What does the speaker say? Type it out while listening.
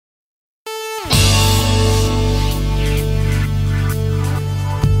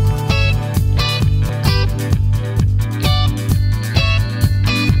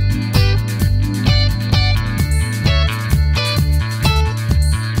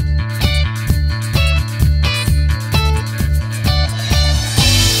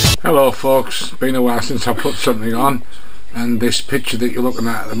Hello folks, it's been a while since I put something on, and this picture that you're looking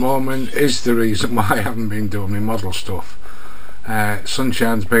at the moment is the reason why I haven't been doing my model stuff.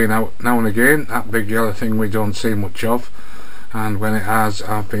 Sunshine's been out now and again, that big yellow thing we don't see much of, and when it has,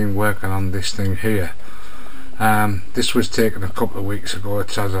 I've been working on this thing here. This was taken a couple of weeks ago.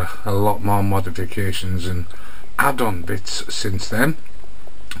 It's had a lot more modifications and add-on bits since then,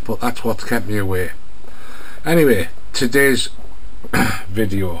 but that's what's kept me away. Anyway, today's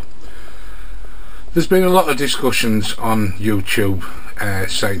video. There's been a lot of discussions on YouTube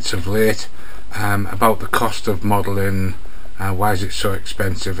sites of late about the cost of modelling, why is it so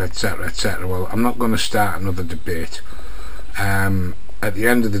expensive, etc, etc. Well, I'm not going to start another debate. At the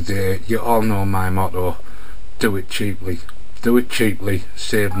end of the day, you all know my motto: do it cheaply,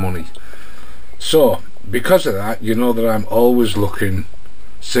 save money. So because of that, you know that I'm always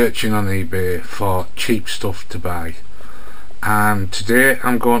searching on eBay for cheap stuff to buy. And today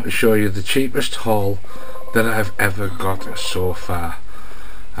I'm going to show you the cheapest haul that I've ever got so far.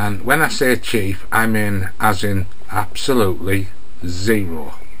 And when I say cheap, I mean as in absolutely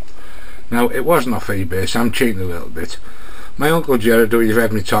zero. Now, it wasn't off eBay, so I'm cheating a little bit. My Uncle Jared, who you've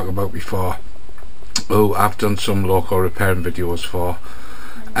heard me talk about before, who I've done some local repairing videos for,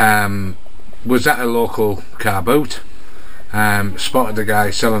 was at a local car boot, spotted a guy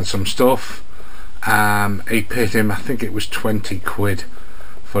selling some stuff. He paid him, I think it was 20 quid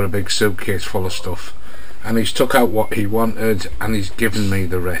for a big suitcase full of stuff, and he's took out what he wanted and he's given me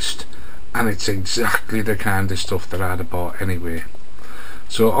the rest, and it's exactly the kind of stuff that I'd have bought anyway.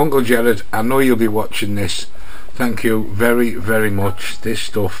 So Uncle Jared, I know you'll be watching this, thank you very, very much. This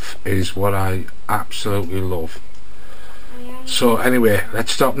stuff is what I absolutely love. So anyway,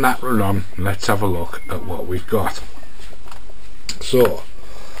 let's stop nattering on, let's have a look at what we've got. So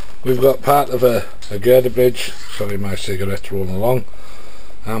we've got part of a girder bridge, sorry my cigarette's rolling along,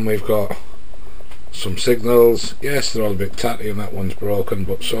 and we've got some signals. Yes, they're all a bit tatty and that one's broken,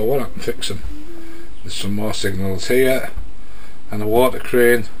 but so what, I can fix them. There's some more signals here, and a water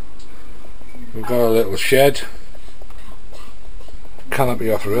crane. We've got a little shed,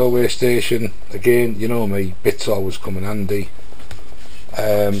 canopy off a railway station. Again, you know me, bits always come in handy.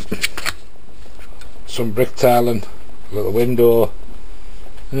 Some brick tiling, a little window.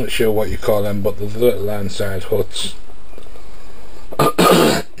 I'm not sure what you call them, but the little landside huts.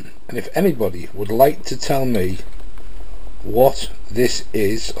 And if anybody would like to tell me what this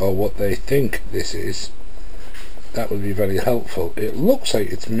is, or what they think this is, that would be very helpful. It looks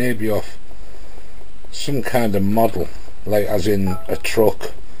like it's maybe off some kind of model, like as in a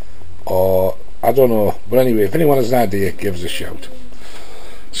truck, or I don't know, but anyway, if anyone has an idea, give us a shout.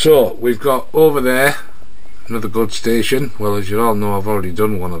 So we've got over there another goods station. Well, as you all know, I've already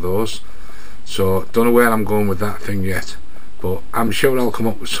done one of those, so don't know where I'm going with that thing yet, but I'm sure I'll come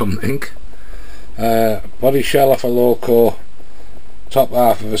up with something. Body shell off a loco, top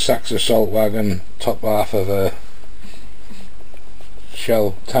half of a Saxo salt wagon, top half of a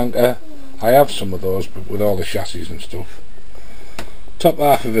Shell tanker. I have some of those, but with all the chassis and stuff. Top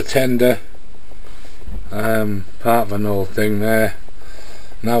half of a tender, part of an old thing there.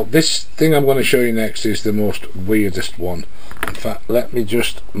 Now this thing I'm going to show you next is the most weirdest one. In fact, let me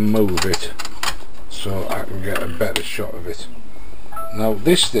just move it so I can get a better shot of it. Now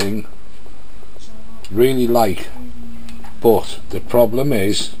this thing, really like, but the problem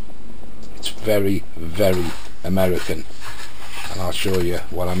is it's very, very American, and I'll show you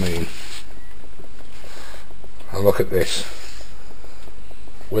what I mean. Now look at this.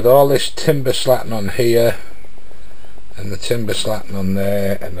 With all this timber slatting on here, and the timber slatting on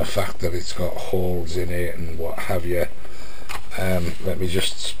there, and the fact that it's got holes in it and what have you, let me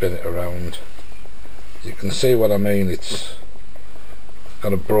just spin it around. You can see what I mean. It's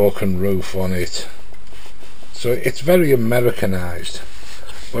got a broken roof on it, so it's very Americanized,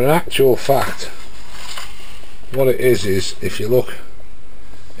 but in actual fact what it is if you look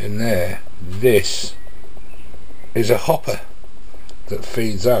in there, this is a hopper that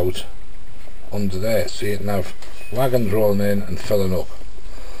feeds out under there, so you can have wagons rolling in and filling up.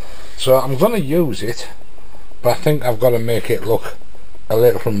 So I'm going to use it, but I think I've got to make it look a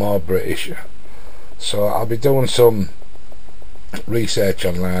little more British. So I'll be doing some research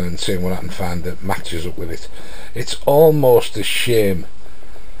online and seeing what I can find that matches up with it. It's almost a shame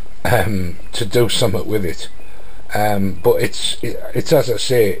to do something with it, but it's as I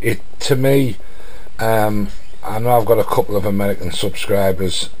say, to me, I know I've got a couple of American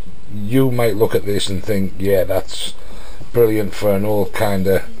subscribers. You might look at this and think, yeah, that's brilliant for an old kind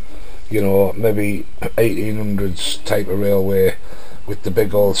of, you know, maybe 1800s type of railway with the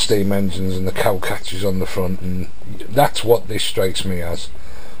big old steam engines and the cow catchers on the front, and that's what this strikes me as.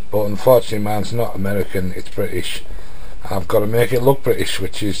 but unfortunately mine's not American, it's British. I've got to make it look British,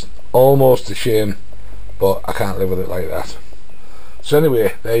 which is almost a shame, but I can't live with it like that. So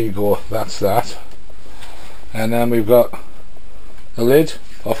anyway, there you go, that's that. And then we've got a lid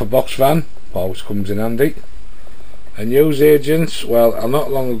off a box fan, always comes in handy. A newsagents, well, I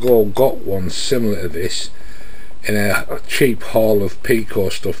not long ago got one similar to this in a cheap haul of Pico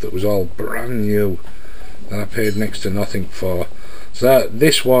stuff that was all brand new that I paid next to nothing for. So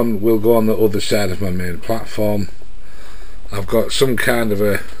this one will go on the other side of my main platform. I've got some kind of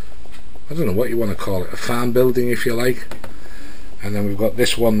a, I don't know what you want to call it, a farm building if you like, and then we've got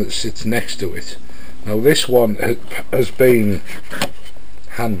this one that sits next to it. Now this one has been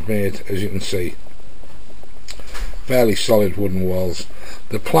handmade, as you can see, fairly solid wooden walls.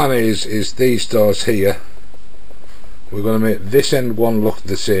 The plan is these doors here, we're going to make this end one look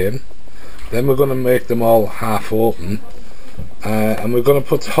the same, then we're going to make them all half open, and we're going to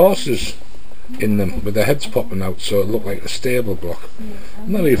put horses in them with their heads popping out so it look like a stable block.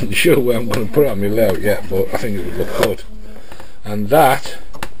 I'm not even sure where I'm going to put it on my layout yet, but I think it would look good. And that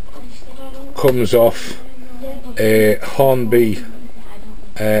comes off a Hornby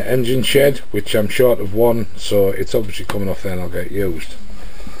engine shed, which I'm short of one, so it's obviously coming off there and I'll get used.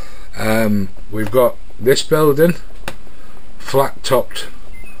 We've got this building, flat topped,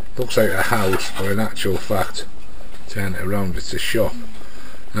 looks like a house, but in actual fact, turn it around, it's a shop.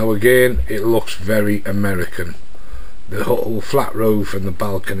 Now again, it looks very American. The whole flat roof and the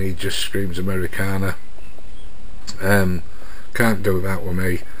balcony just screams Americana. Can't do that with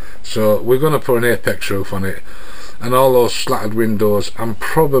me. So we're going to put an apex roof on it, and all those slatted windows I'm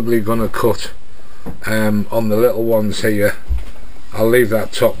probably going to cut on the little ones here. I'll leave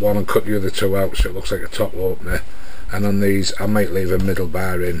that top one and cut the other two out so it looks like a top opener, and on these I might leave a middle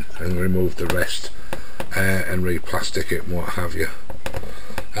bar in and remove the rest and re-plastic it and what have you.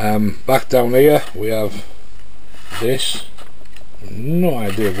 Back down here we have this, no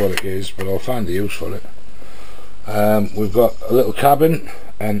idea what it is, but I'll find a use for it. We've got a little cabin,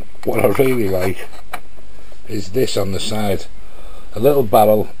 and what I really like is this on the side, a little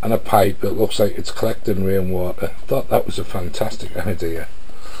barrel and a pipe that looks like it's collecting rainwater. Thought that was a fantastic idea.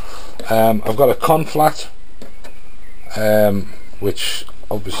 I've got a conflat, which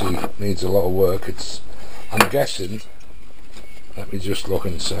obviously needs a lot of work. I'm guessing, let me just look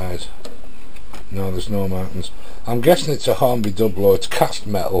inside. No, there's no markings. I'm guessing it's a Hornby Dublo. It's cast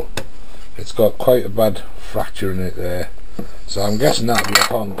metal. It's got quite a bad fracture in it there, so I'm guessing that'll be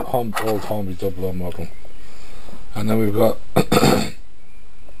a old Hornby Dublo model. And then we've got a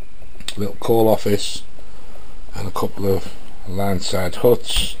little coal office and a couple of line-side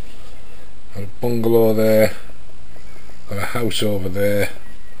huts, and a bungalow there, got a house over there.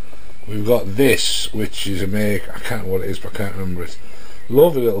 We've got this, which is a make, I can't know what it is, but I can't remember it.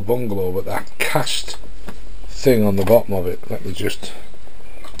 Lovely little bungalow, but that cast thing on the bottom of it, let me just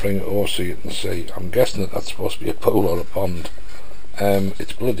bring it over so you can see. I'm guessing that that's supposed to be a pool or a pond.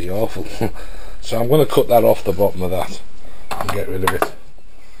 It's bloody awful. So I'm going to cut that off the bottom of that and get rid of it.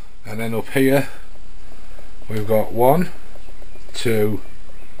 And then up here we've got 1, 2,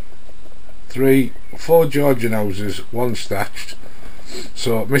 3, 4 Georgian houses, one thatched.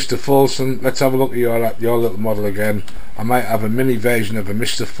 So Mr. Fulston, let's have a look at your little model again. I might have a mini version of a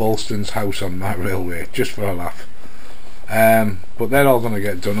Mr. Fulston's house on my railway, just for a laugh. But they're all going to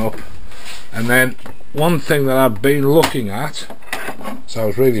get done up. And then one thing that I've been looking at, so I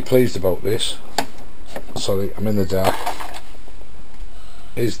was really pleased about this, sorry I'm in the dark,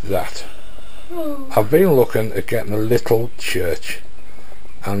 is that I've been looking at getting a little church,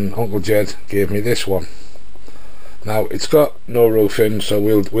 and Uncle Jed gave me this one. Now it's got no roof in, so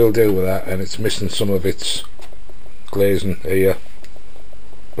we'll deal with that, and it's missing some of its glazing here,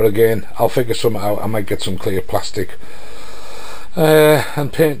 but again I'll figure something out. I might get some clear plastic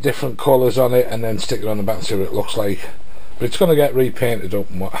and paint different colours on it and then stick it on the back and see what it looks like. But it's going to get repainted up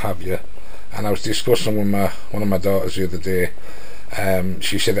and what have you. And I was discussing with one of my daughters the other day.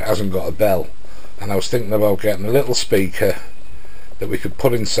 She said it hasn't got a bell, and I was thinking about getting a little speaker that we could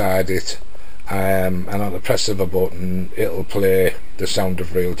put inside it, and on the press of a button it'll play the sound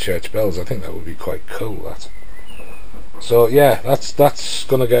of real church bells. I think that would be quite cool, that. So yeah, that's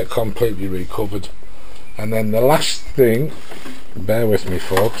going to get completely recovered. And then the last thing, bear with me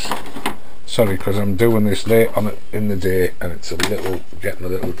folks, sorry because I'm doing this late on it in the day and it's getting a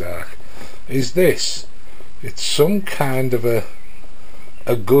little dark, is this. It's some kind of a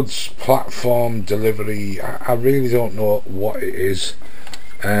goods platform delivery. I really don't know what it is.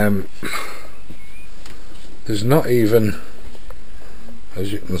 There's not even,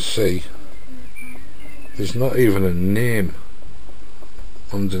 as you can see, there's not even a name.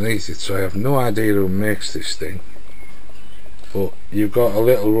 underneath it, so I have no idea who makes this thing. But you've got a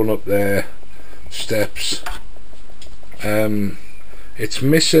little run up there, steps. It's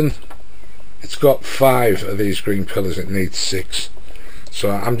missing, it's got 5 of these green pillars, it needs 6. So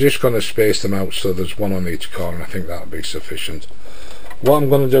I'm just going to space them out so there's one on each corner. I think that'll be sufficient. What I'm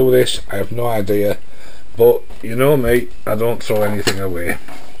going to do with this, I have no idea, but you know me, I don't throw anything away.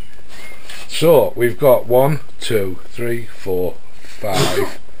 So we've got 1, 2, 3, 4,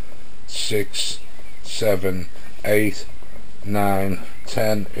 5, 6, 7, 8, 9,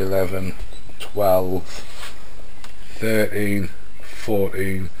 10, 11, 12, 13,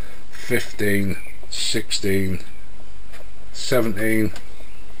 14, 15, 16, 17,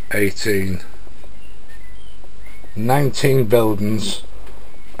 18, 19 buildings,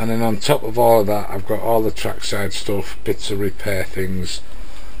 and then on top of all of that I've got all the trackside stuff, bits of repair things,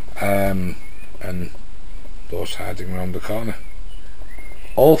 and those hiding around the corner,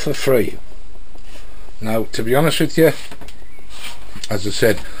 all for free. Now, to be honest with you, as I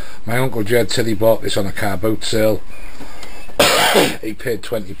said, my Uncle Jed said he bought this on a car boot sale. He paid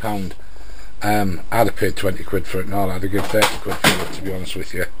 £20. I'd have paid 20 quid for it, no, I'd have given 30 quid for it, to be honest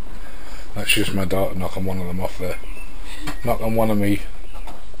with you. That's just my daughter knocking one of them off there. Knocking one of me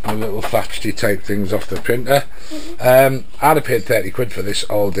little thatchy type things off the printer. I'd have paid 30 quid for this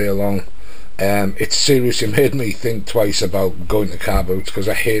all day long. It seriously made me think twice about going to car boots, because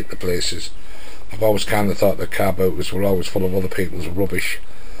I hate the places. I've always kind of thought that car booters were always full of other people's rubbish.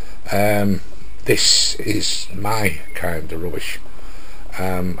 This is my kind of rubbish.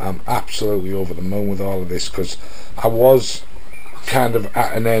 I'm absolutely over the moon with all of this, because I was kind of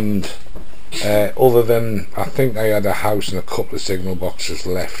at an end, other than I think I had a house and a couple of signal boxes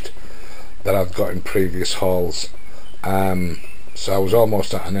left that I'd got in previous hauls. So I was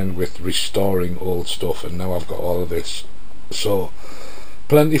almost at an end with restoring old stuff, and now I've got all of this. So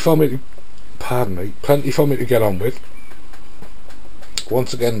plenty for me to, pardon me, plenty for me to get on with.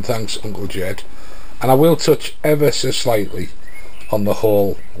 Once again, thanks Uncle Jed, and I will touch ever so slightly on the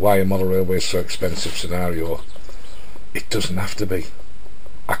whole why a model railway is so expensive scenario. It doesn't have to be.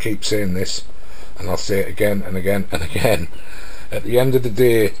 I keep saying this, and I'll say it again and again and again. At the end of the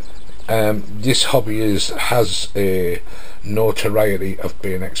day, this hobby has a notoriety of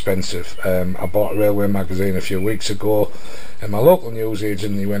being expensive. I bought a railway magazine a few weeks ago, and my local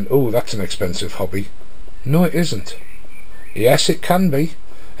newsagent, he went, "Oh, that's an expensive hobby." No, it isn't. Yes, it can be,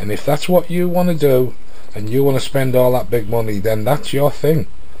 and if that's what you want to do and you want to spend all that big money, then that's your thing.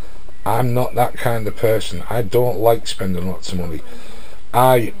 I'm not that kind of person. I don't like spending lots of money.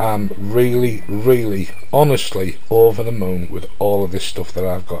 I am really, really, honestly over the moon with all of this stuff that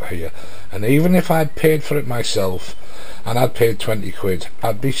I've got here, and even if I'd paid for it myself and I'd paid 20 quid,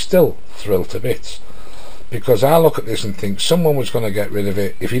 I'd be still thrilled to bits, because I look at this and think someone was going to get rid of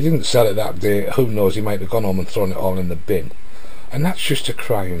it. If he didn't sell it that day, who knows, he might have gone home and thrown it all in the bin, and that's just a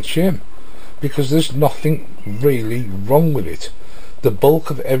crying shame, because there's nothing really wrong with it. The bulk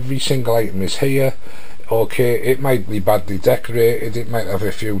of every single item is here. Okay, it might be badly decorated, it might have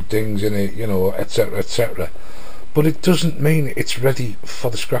a few dings in it, you know, etc, etc, but it doesn't mean it's ready for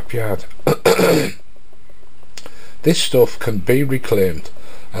the scrapyard. This stuff can be reclaimed,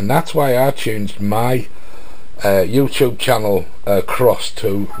 and that's why I changed my YouTube channel across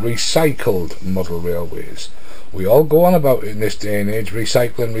to recycled model railways. We all go on about it in this day and age,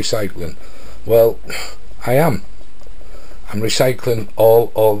 recycling. Well, I am. I'm recycling all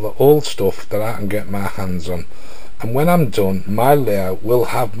the old stuff that I can get my hands on, and when I'm done, my layout will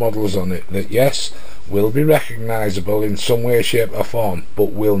have models on it that, yes, will be recognisable in some way, shape or form,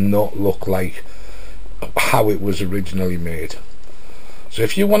 but will not look like how it was originally made. So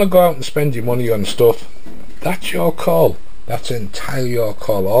if you want to go out and spend your money on stuff, that's your call. That's entirely your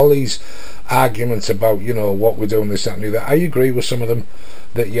call. All these arguments about, you know, what we're doing, this, that and the other, I agree with some of them,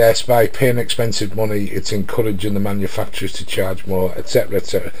 that yes, by paying expensive money it's encouraging the manufacturers to charge more, etc,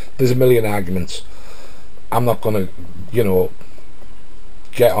 etc. There's a million arguments. I'm not going to, you know,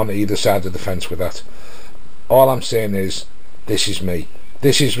 get on either side of the fence with that. All I'm saying is, this is me.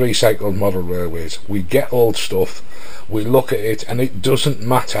 This is recycled model railways. We get old stuff, we look at it, and it doesn't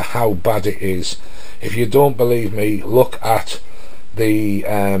matter how bad it is. If you don't believe me, look at the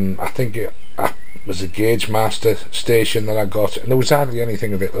I think it was a Gauge Master station that I got, and there was hardly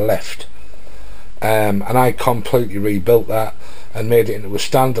anything of it left, and I completely rebuilt that and made it into a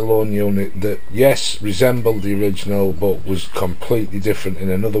standalone unit that, yes, resembled the original but was completely different in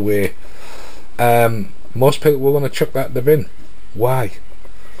another way. Most people will want to chuck that in the bin. Why?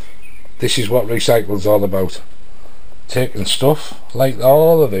 This is what recycled's all about. Taking stuff like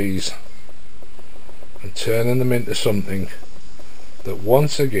all of these and turning them into something that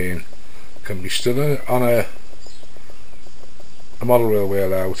once again can be stood on a model railway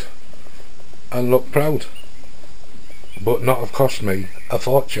layout and look proud, but not have cost me a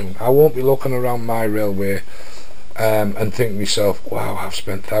fortune. I won't be looking around my railway and think to myself, wow, I've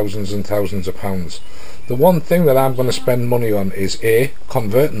spent thousands and thousands of pounds. The one thing that I'm going to spend money on is A,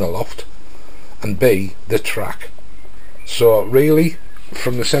 converting the loft, and B, the track. So really,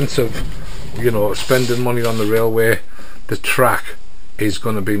 from the sense of, you know, spending money on the railway, the track is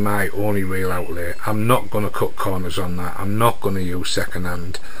going to be my only real outlay. I'm not going to cut corners on that. I'm not going to use second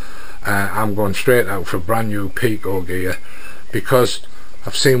hand. I'm going straight out for brand new Pico gear, because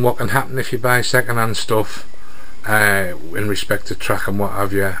I've seen what can happen if you buy second hand stuff in respect to track and what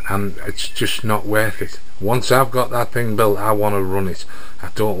have you, and it's just not worth it. Once I've got that thing built, I want to run it. I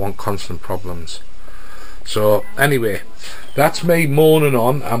don't want constant problems. So anyway, that's me moaning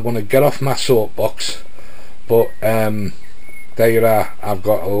on. I'm going to get off my soapbox, but there you are. I've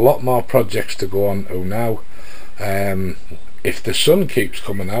got a lot more projects to go on to now. If the sun keeps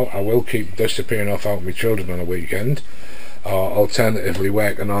coming out, I will keep disappearing off out with my children on a weekend, or alternatively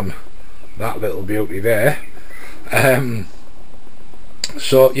working on that little beauty there.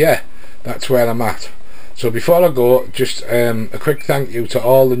 So yeah, that's where I'm at. So before I go, just a quick thank you to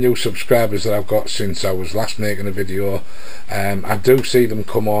all the new subscribers that I've got since I was last making a video. I do see them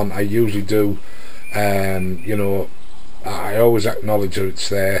come on, I usually do. You know, I always acknowledge that it's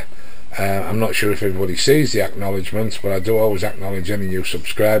there. I'm not sure if everybody sees the acknowledgements, but I do always acknowledge any new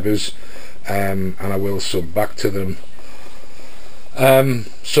subscribers, and I will sub back to them.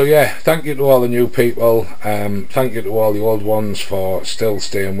 So yeah, thank you to all the new people. Thank you to all the old ones for still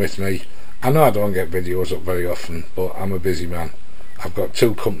staying with me. I know I don't get videos up very often, but I'm a busy man. I've got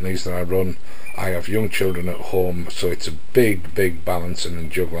 2 companies that I run. I have young children at home, so it's a big balancing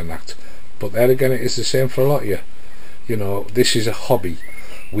and juggling act. But there again, it is the same for a lot of you. You know, this is a hobby.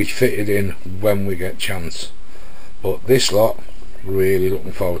 We fit it in when we get chance. But this lot, really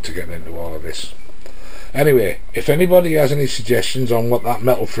looking forward to getting into all of this. Anyway, if anybody has any suggestions on what that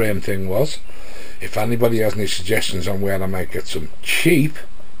metal frame thing was, if anybody has any suggestions on where I might get some cheap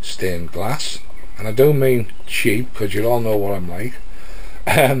stained glass, and I do mean cheap because you all know what I'm like,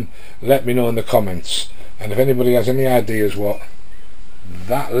 let me know in the comments. And if anybody has any ideas what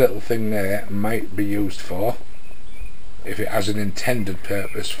that little thing there might be used for, if it has an intended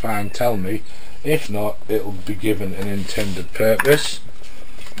purpose, fine, tell me. If not, it'll be given an intended purpose,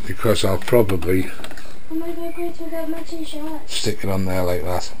 because I'll probably stick it on there like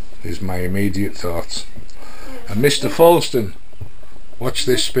that, is my immediate thoughts. And Mr. Falston, watch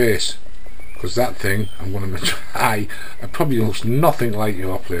this space, because that thing I'm going to try, it probably looks nothing like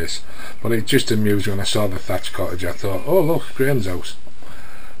your place, but it just amused me when I saw the thatched cottage. I thought, oh look, Graham's house.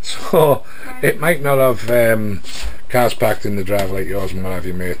 So it might not have cars parked in the drive like yours and what have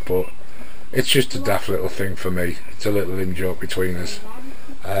you, mate, but it's just a daft little thing for me. It's a little in-joke between us.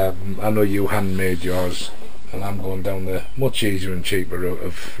 I know you handmade yours, and I'm going down the much easier and cheaper route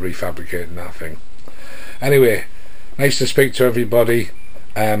of refabricating that thing. Anyway, nice to speak to everybody.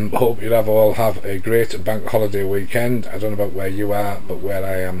 Hope you all have a great bank holiday weekend. I don't know about where you are, but where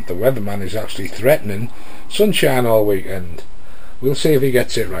I am, the weatherman is actually threatening sunshine all weekend. We'll see if he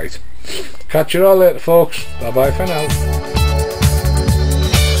gets it right. Catch you all later, folks. Bye bye for now.